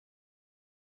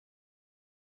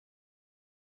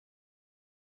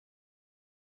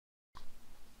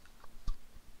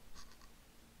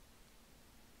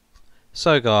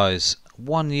So guys,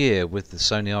 1 year with the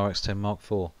Sony Rx10 Mark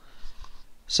IV.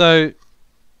 So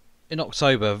in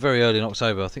October, very early in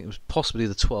October, I think it was possibly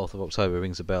the 12th of October,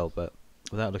 rings a bell, but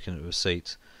without looking at the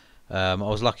receipt, I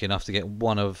was lucky enough to get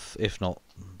one of, if not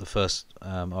the first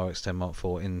Rx10 Mark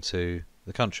IV into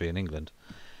the country in England.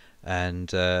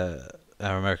 And our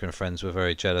American friends were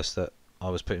very jealous that I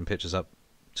was putting pictures up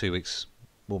 2 weeks,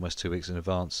 almost 2 weeks in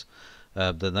advance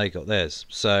than they got theirs.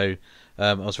 So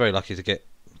I was very lucky to get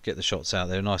the shots out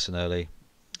there nice and early,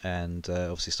 and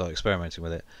obviously start experimenting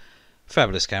with it.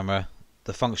 Fabulous camera.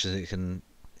 The functions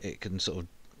it can sort of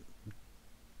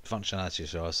functionality,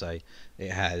 shall I say,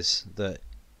 it has, that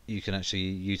you can actually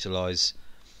utilise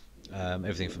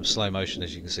everything from slow motion,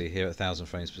 as you can see here, at 1000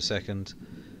 frames per second,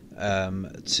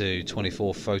 to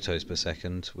 24 photos per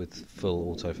second with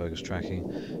full autofocus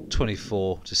tracking,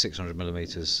 24 to 600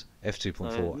 millimeters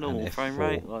f2.4 normal and frame f4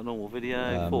 rate, like normal video,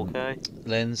 4K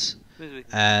lens,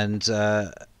 and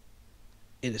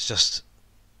it's just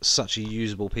such a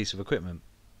usable piece of equipment.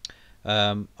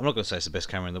 I'm not going to say it's the best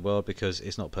camera in the world because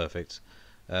it's not perfect,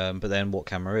 but then what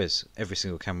camera is? Every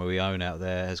single camera we own out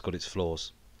there has got its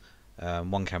flaws.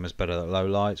 One camera's better at low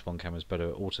light, one camera's better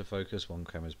at autofocus, one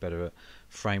camera's better at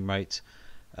frame rate,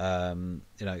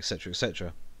 etc,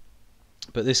 etc.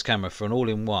 But this camera, for an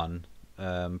all-in-one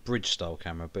bridge style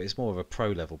camera, but it's more of a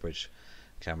pro level bridge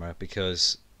camera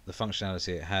because the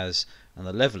functionality it has and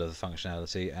the level of the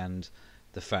functionality and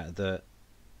the fact that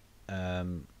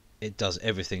it does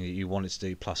everything that you want it to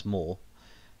do plus more,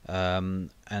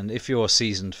 and if you're a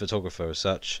seasoned photographer as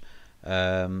such,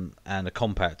 and a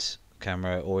compact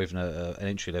camera or even an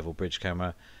entry level bridge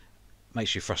camera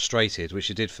makes you frustrated,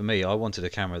 which it did for me. I wanted a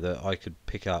camera that I could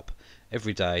pick up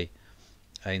every day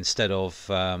instead of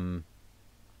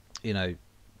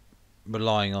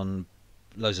relying on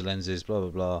loads of lenses, blah blah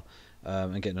blah,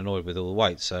 and getting annoyed with all the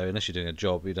weight. So unless you're doing a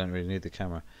job, you don't really need the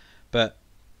camera. But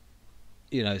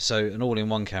so an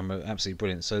all-in-one camera, absolutely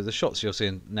brilliant. So the shots you're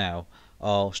seeing now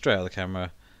are straight out of the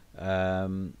camera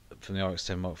from the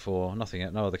Rx10 Mark IV.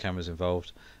 Nothing, no other cameras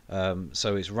involved.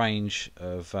 So its range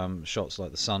of shots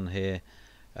like the sun here,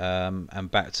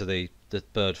 and back to the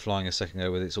bird flying a second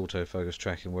ago with its autofocus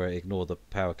tracking where it ignored the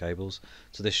power cables,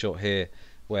 to this shot here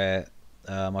where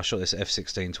I shot this at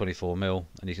f16 24mm,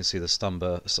 and you can see the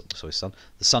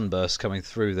sunburst coming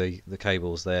through the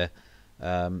cables there.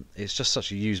 It's just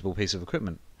such a usable piece of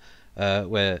equipment,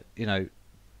 where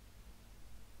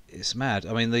it's mad.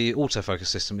 I mean, the autofocus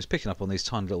system is picking up on these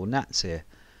tiny little gnats here.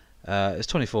 It's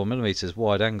 24mm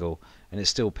wide angle, and it's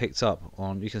still picked up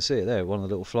on. You can see it there, one of the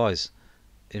little flies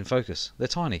in focus. They're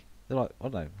tiny. They're like, I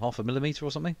don't know, half a millimeter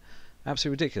or something.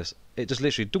 Absolutely ridiculous. It just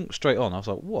literally dunked straight on. I was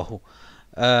like, whoa.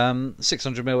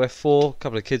 600mm f4. A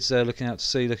couple of kids there looking out to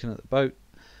sea, looking at the boat.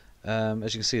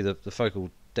 As you can see, the focal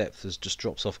depth has just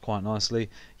drops off quite nicely.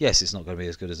 Yes, it's not going to be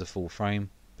as good as a full frame,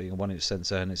 being a 1-inch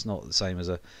sensor, and it's not the same as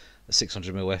a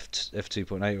 600mm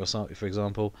f2.8 or something, for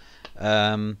example.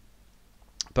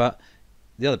 But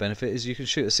the other benefit is you can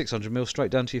shoot a 600mm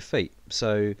straight down to your feet.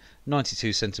 So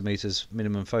 92 centimeters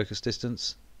minimum focus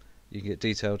distance. You can get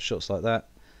detailed shots like that.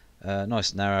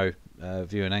 Nice narrow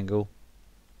viewing angle,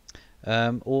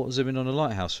 or zoom in on a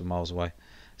lighthouse from miles away.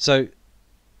 So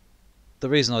the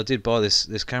reason I did buy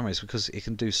this camera is because it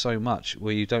can do so much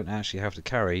where you don't actually have to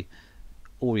carry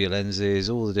all your lenses,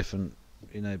 all the different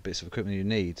bits of equipment you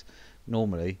need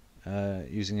normally,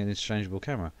 using an interchangeable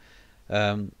camera.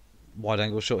 Wide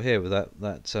angle shot here with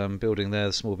that building there,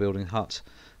 the small building hut,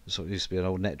 sort of used to be an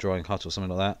old net drying hut or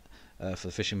something like that, for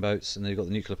the fishing boats, and then you've got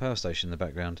the nuclear power station in the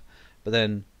background. But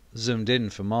then zoomed in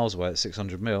from miles away at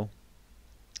 600mm,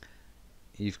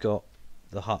 you've got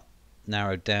the hut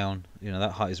narrowed down.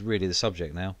 That hut is really the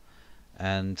subject now,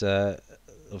 and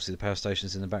obviously the power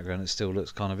station's in the background. It still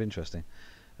looks kind of interesting.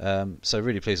 So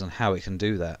really pleased on how it can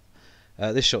do that.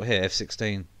 This shot here,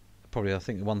 f16, probably I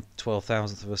think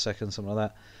 1/12,000th of a second, something like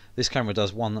that. This camera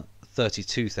does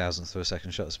 1/32,000th of a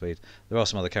second shutter speed. There are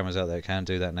some other cameras out there that can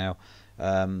do that now,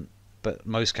 but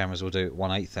most cameras will do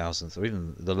 1/8,000th, or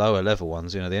even the lower level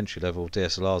ones, the entry level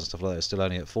DSLRs and stuff like that, are still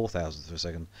only at 4,000th of a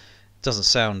second. It doesn't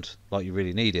sound like you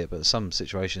really need it, but in some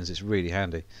situations it's really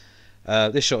handy.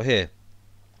 This shot here,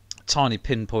 tiny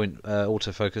pinpoint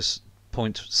autofocus,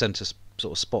 point center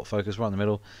sort of spot focus right in the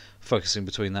middle, focusing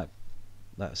between that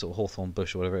sort of hawthorn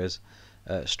bush or whatever it is,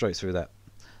 straight through that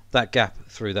gap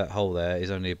through that hole there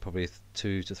is only probably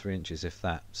 2 to 3 inches, if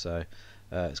that. So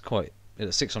it's quite at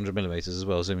 600mm as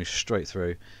well, zooming straight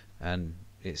through, and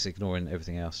it's ignoring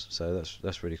everything else. So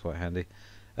that's really quite handy.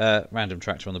 Random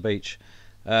tractor on the beach,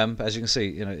 but as you can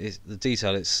see, the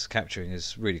detail it's capturing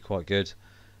is really quite good.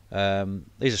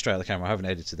 These are straight out of the camera. I haven't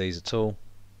edited these at all.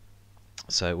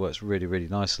 so it works really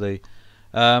nicely.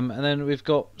 And then we've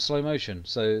got slow motion,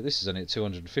 so this is only at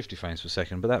 250 frames per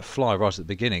second, but that fly right at the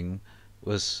beginning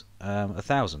was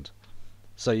 1000.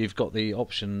 So you've got the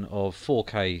option of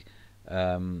 4K,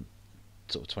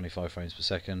 sort of 25 frames per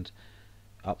second,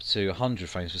 up to 100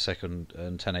 frames per second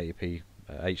and 1080p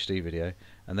HD video,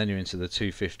 and then you're into the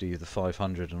 250, the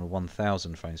 500 and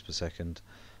 1000 frames per second,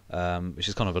 which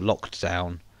is kind of a locked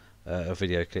down a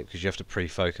video clip, because you have to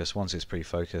pre-focus. Once it's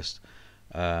pre-focused,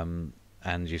 and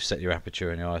you've set your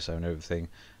aperture and your ISO and everything,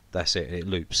 that's it. It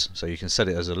loops, so you can set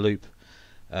it as a loop,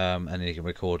 and then you can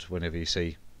record whenever you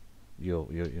see your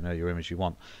image you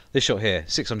want. This shot here,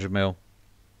 600mm,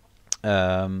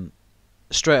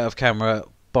 straight out of camera,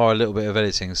 bar a little bit of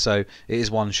editing, so it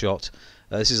is one shot.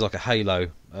 This is like a halo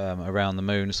around the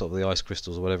moon, sort of the ice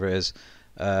crystals or whatever it is.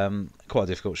 Quite a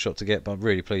difficult shot to get, but I'm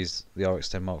really pleased the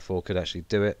Rx10 Mark IV could actually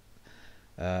do it.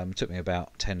 It took me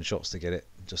about 10 shots to get it,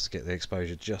 just to get the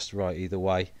exposure just right either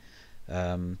way.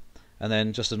 And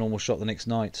then just a normal shot the next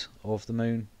night of the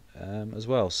moon as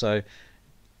well. So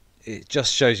it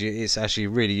just shows you it's actually a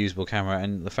really usable camera,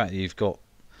 and the fact that you've got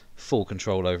full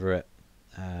control over it.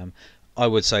 I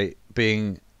would say,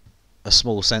 being a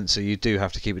small sensor, you do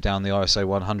have to keep it down the ISO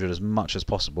 100 as much as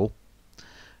possible,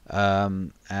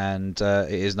 and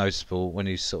it is noticeable when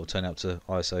you sort of turn up to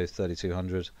ISO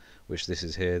 3200, which this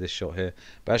is here, this shot here.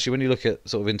 But actually, when you look at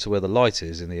sort of into where the light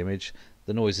is in the image,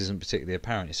 the noise isn't particularly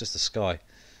apparent. It's just the sky.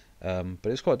 But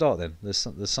it's quite dark then. The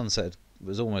sunset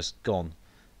was almost gone.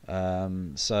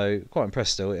 So quite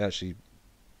impressed still. It actually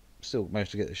still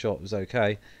managed to get the shot. It was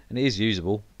okay, and it is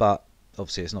usable, but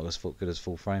obviously it's not as good as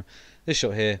full frame. This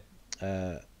shot here,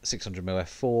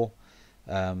 600mm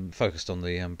f4, focused on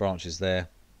the branches there,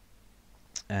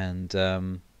 and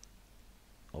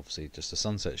obviously just a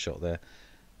sunset shot there.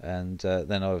 And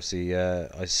then obviously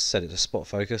I set it to spot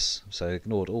focus, so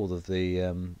ignored all of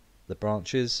the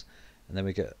branches, and then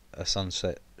we get a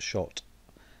sunset shot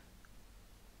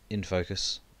in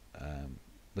focus,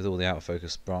 with all the out of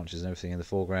focus branches and everything in the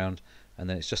foreground, and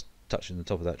then it's just touching the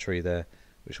top of that tree there,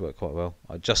 which worked quite well.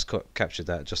 I just captured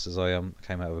that just as I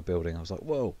came out of a building. I was like,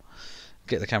 whoa,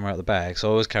 get the camera out of the bag. So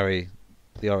I always carry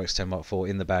the Rx10 Mark IV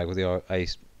in the bag with the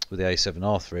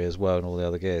A7R3 as well, and all the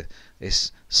other gear.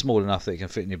 It's small enough that it can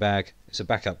fit in your bag. It's a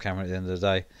backup camera at the end of the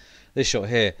day. This shot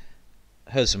here,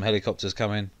 heard some helicopters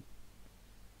coming,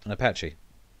 an Apache.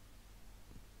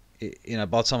 By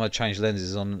the time I changed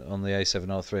lenses on the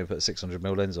A7R3 and put a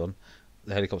 600mm lens on,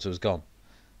 the helicopter was gone.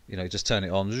 Just turn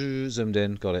it on, zoomed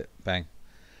in, got it, bang.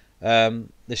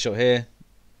 This shot here,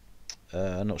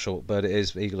 I'm not sure what bird it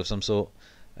is, eagle of some sort.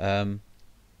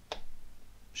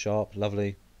 Sharp,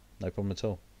 lovely, no problem at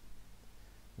all.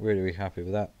 Really happy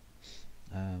with that.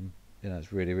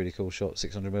 It's really cool shot,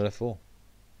 600mm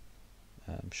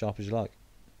f4. Sharp as you like.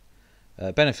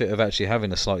 Benefit of actually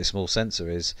having a slightly small sensor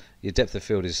is your depth of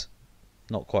field is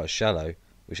not quite as shallow,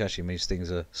 which actually means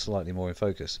things are slightly more in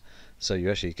focus. So you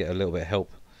actually get a little bit of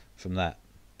help from that.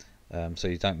 So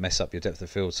you don't mess up your depth of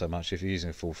field so much. If you're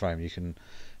using a full frame, you can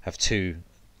have too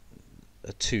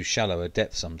shallow a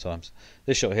depth sometimes.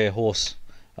 This shot here, horse,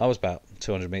 I was about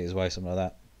 200 meters away, something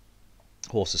like that.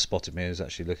 Horse has spotted me, he was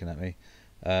actually looking at me.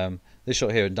 This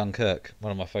shot here in Dunkirk,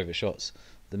 one of my favourite shots,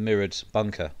 the mirrored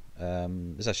bunker.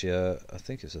 It's actually I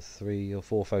think it's a 3 or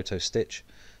 4 photo stitch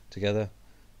together,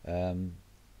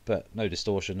 but no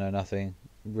distortion, no nothing.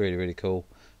 Really cool.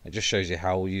 It just shows you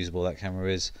how usable that camera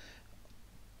is.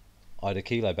 I had a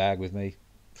kilo bag with me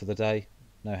for the day,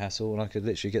 no hassle, and I could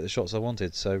literally get the shots I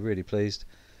wanted, so really pleased.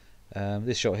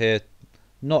 This shot here,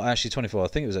 not actually 24, I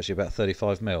think it was actually about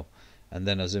 35mm, and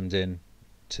then I zoomed in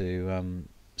to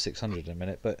 600 in a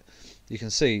minute, but you can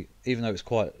see, even though it's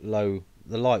quite low,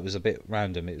 the light was a bit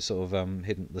random. It was sort of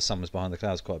hidden, the sun was behind the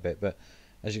clouds quite a bit, but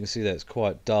as you can see there, it's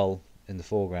quite dull in the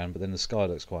foreground, but then the sky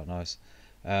looks quite nice.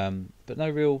 But no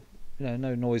real,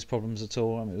 no noise problems at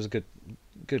all. I mean, it was a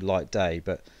good light day,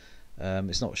 but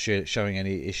it's not showing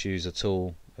any issues at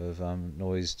all of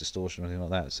noise, distortion or anything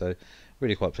like that, so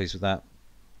really quite pleased with that.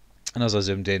 And as I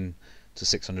zoomed in to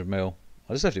 600mm,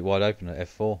 I just left it wide open at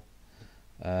f4.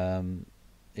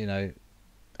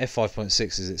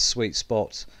 F5.6 is its sweet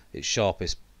spot, its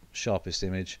sharpest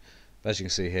image. But as you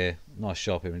can see here, nice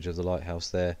sharp image of the lighthouse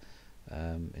there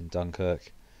in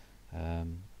Dunkirk,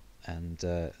 and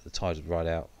the tide was right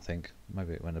out. I think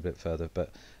maybe it went a bit further,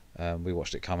 but we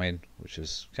watched it come in, which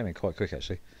came in quite quick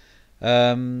actually.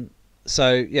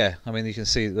 So yeah, I mean, you can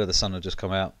see where the sun had just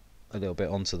come out a little bit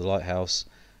onto the lighthouse,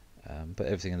 but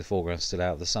everything in the foreground is still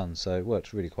out of the sun, so it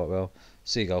worked really quite well.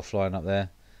 Seagull flying up there,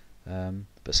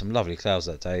 but some lovely clouds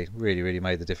that day. Really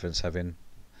made the difference having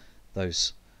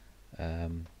those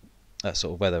that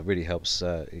sort of weather really helps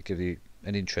give you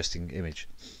an interesting image.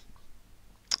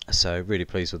 So really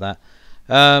pleased with that.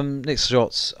 Next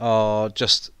shots are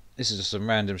this is just some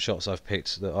random shots I've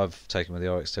picked that I've taken with the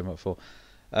Rx10 Mark IV.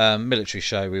 Military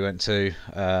show we went to,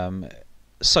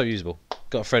 so usable.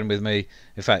 Got a friend with me.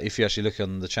 In fact, if you actually look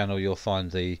on the channel, you'll find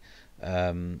the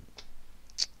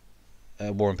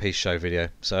War and Peace show video.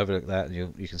 So have a look at that, and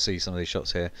you can see some of these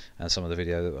shots here and some of the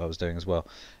video that I was doing as well.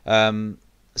 So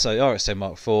Rx10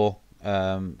 Mark IV.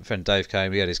 Friend Dave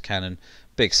came. He had his Canon,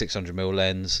 big 600mm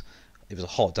lens. It was a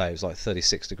hot day. It was like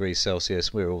 36 degrees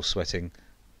Celsius. We were all sweating,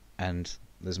 and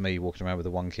there's me walking around with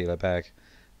a 1 kilo bag.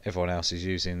 Everyone else is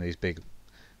using these big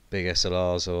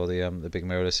SLRs or the big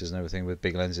mirrorlesses and everything with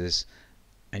big lenses,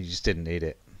 and you just didn't need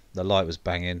it. The light was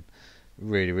banging,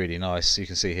 really nice. You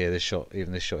can see here this shot,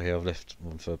 even this shot here I've left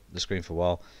on for the screen for a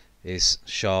while, is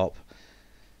sharp.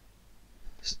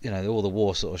 You know, all the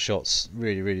war sort of shots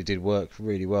really did work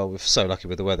really well. We're so lucky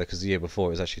with the weather, because the year before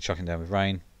it was actually chucking down with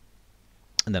rain,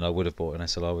 and then I would have bought an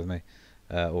SLR with me,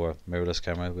 or a mirrorless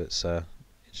camera with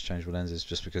interchangeable lenses,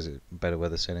 just because it's better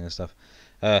weather sealing and stuff.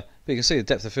 But you can see the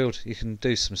depth of field. You can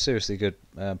do some seriously good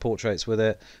portraits with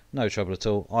it, no trouble at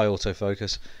all. Eye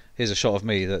autofocus. Here's a shot of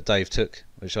me that Dave took,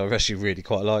 which I actually really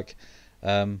quite like.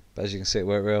 But as you can see, it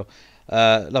worked real.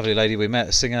 Lovely lady we met,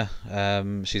 a singer.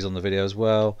 She's on the video as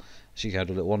well. She had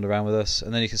a little wander around with us,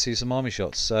 and then you can see some army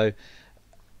shots. So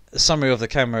the summary of the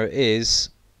camera is,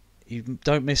 you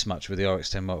don't miss much with the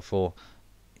Rx10 Mark IV.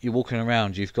 You're walking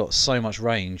around, you've got so much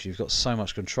range, you've got so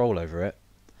much control over it,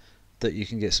 that you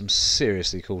can get some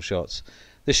seriously cool shots.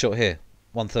 This shot here,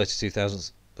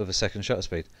 1/32,000th of a second shutter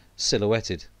speed,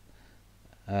 silhouetted,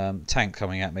 tank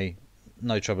coming at me,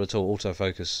 no trouble at all.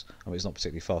 Autofocus, I mean, it's not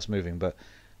particularly fast moving, but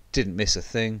didn't miss a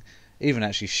thing. Even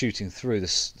actually shooting through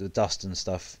the dust and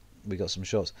stuff, we got some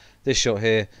shots. This shot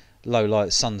here, low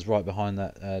light, sun's right behind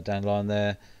that dandelion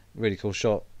there, really cool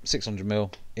shot.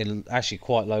 600mm in actually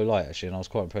quite low light actually, and I was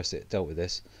quite impressed it dealt with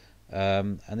this.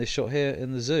 And this shot here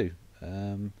in the zoo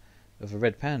of a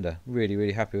red panda,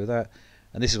 really happy with that.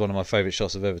 And this is one of my favourite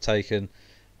shots I've ever taken.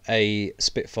 A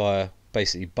Spitfire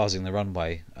basically buzzing the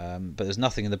runway, but there's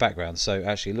nothing in the background, so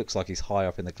actually it looks like he's high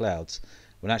up in the clouds,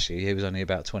 when actually he was only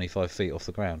about 25 feet off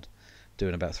the ground,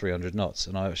 doing about 300 knots.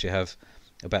 And I actually have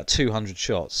about 200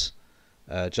 shots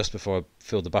just before I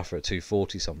filled the buffer at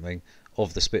 240 something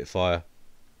of the Spitfire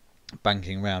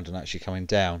banking round and actually coming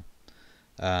down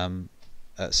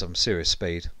at some serious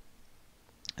speed.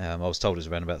 I was told it was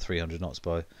around about 300 knots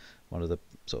by one of the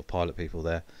sort of pilot people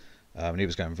there, and he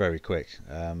was going very quick.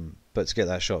 But to get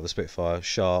that shot of the Spitfire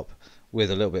sharp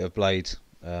with a little bit of blade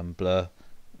blur,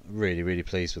 really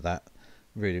pleased with that.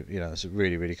 Really, you know, it's a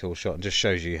really cool shot, and just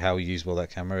shows you how usable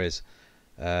that camera is.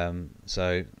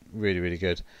 So really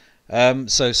good.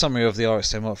 So summary of the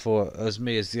Rx10 Mark IV, as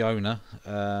me as the owner,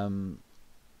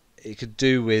 it could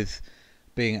do with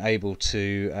being able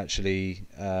to actually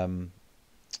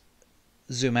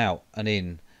zoom out and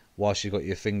in whilst you've got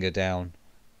your finger down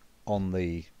on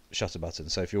the shutter button.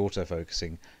 So if you're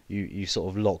autofocusing, you sort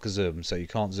of lock zoom, so you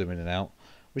can't zoom in and out,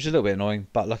 which is a little bit annoying,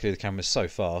 but luckily the camera's so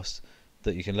fast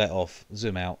that you can let off,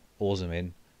 zoom out or zoom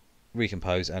in,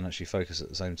 recompose and actually focus at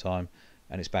the same time,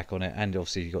 and it's back on it. And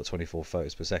obviously you've got 24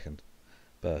 photos per second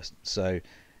burst, so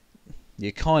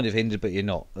you're kind of hindered but you're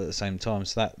not at the same time,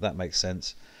 so that makes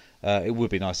sense. It would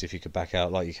be nice if you could back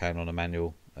out like you can on a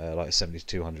manual, like a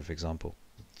 70-200 for example,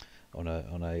 on a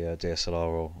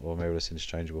DSLR or mirrorless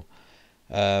interchangeable.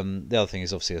 The other thing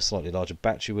is obviously a slightly larger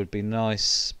battery would be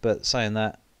nice, but saying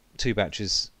that, 2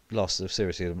 batteries lasts a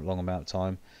seriously long amount of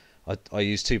time. I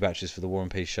used 2 batteries for the War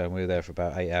and Peace show, and we were there for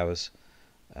about 8 hours,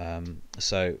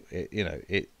 so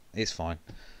it's fine.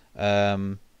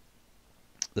 The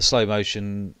slow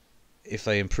motion, if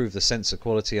they improve the sensor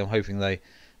quality, I'm hoping they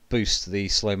boost the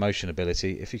slow motion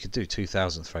ability. If you could do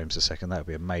 2,000 frames a second, that would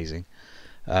be amazing.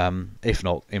 If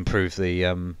not, improve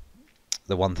the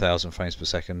 1,000 frames per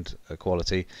second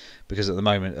quality, because at the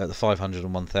moment at the 500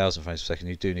 and 1,000 frames per second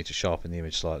you do need to sharpen the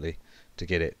image slightly to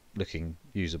get it looking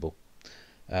usable.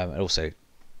 And also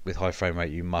with high frame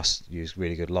rate you must use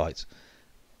really good light.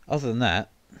 Other than that,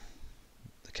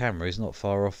 the camera is not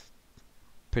far off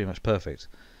pretty much perfect.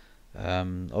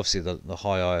 Obviously the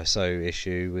high ISO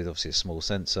issue with obviously a small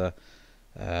sensor,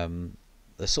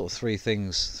 there's sort of 3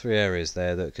 areas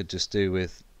there that could just do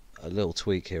with a little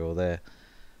tweak here or there,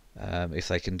 if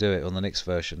they can do it on the next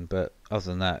version. But other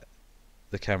than that,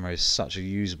 the camera is such a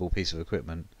usable piece of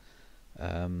equipment.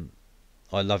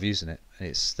 I love using it.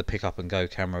 It's the pick up and go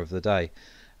camera of the day.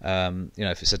 You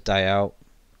know, if it's a day out,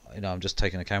 you know, I'm just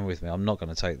taking a camera with me. I'm not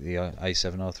going to take the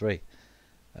A7R3,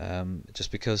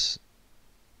 just because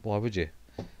why would you?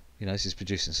 you know, this is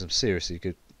producing some seriously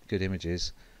good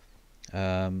images.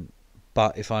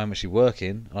 But if I am actually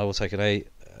working, I will take an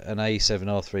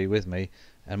A7R3 with me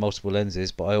and multiple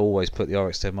lenses, but I always put the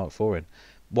RX10 Mark IV in.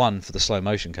 One for the slow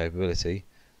motion capability,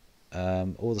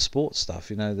 or the sports stuff.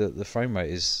 You know, the frame rate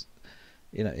is,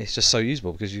 you know, it's just so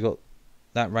usable because you've got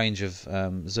that range of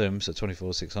zooms at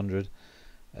 24-600,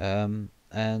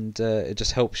 and it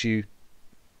just helps you,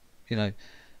 you know,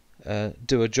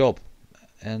 do a job,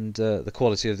 and the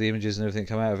quality of the images and everything that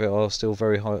come out of it are still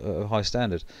very high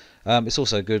standard. It's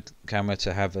also a good camera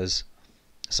to have as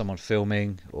someone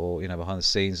filming, or, you know, behind the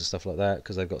scenes and stuff like that,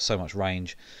 because they've got so much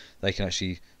range. They can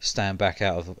actually stand back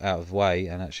out of way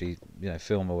and actually, you know,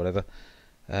 film or whatever.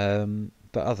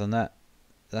 But other than that,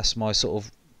 that's my sort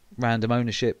of random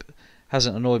ownership.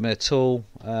 Hasn't annoyed me at all,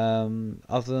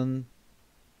 other than,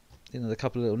 you know, the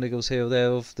couple of little niggles here or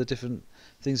there of the different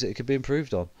things that it could be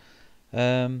improved on.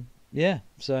 Yeah,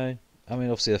 so I mean,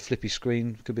 obviously a flippy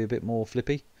screen could be a bit more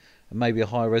flippy, and maybe a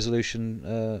higher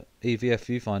resolution EVF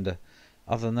viewfinder.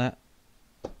 Other than that,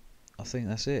 I think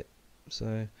that's it.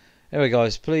 So anyway,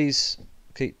 guys, please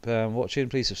keep watching,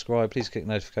 please subscribe, please click the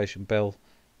notification bell,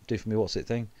 do for me what's it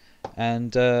thing,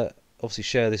 and obviously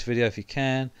share this video if you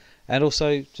can, and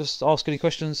also just ask any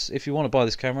questions. If you want to buy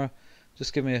this camera,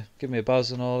 just give me a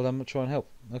buzz and I'll try and help.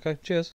 Okay, cheers.